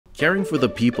Caring for the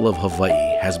people of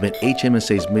Hawaii has been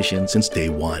HMSA's mission since day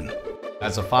one.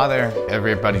 As a father,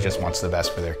 everybody just wants the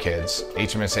best for their kids.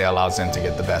 HMSA allows them to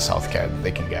get the best health care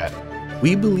they can get.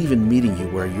 We believe in meeting you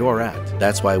where you're at.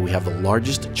 That's why we have the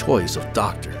largest choice of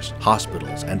doctors,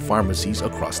 hospitals, and pharmacies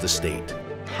across the state.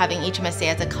 Having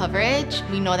HMSA as a coverage,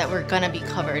 we know that we're gonna be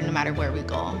covered no matter where we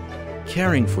go.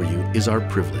 Caring for you is our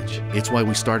privilege. It's why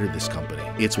we started this company.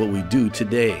 It's what we do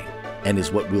today, and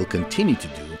is what we'll continue to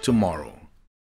do tomorrow.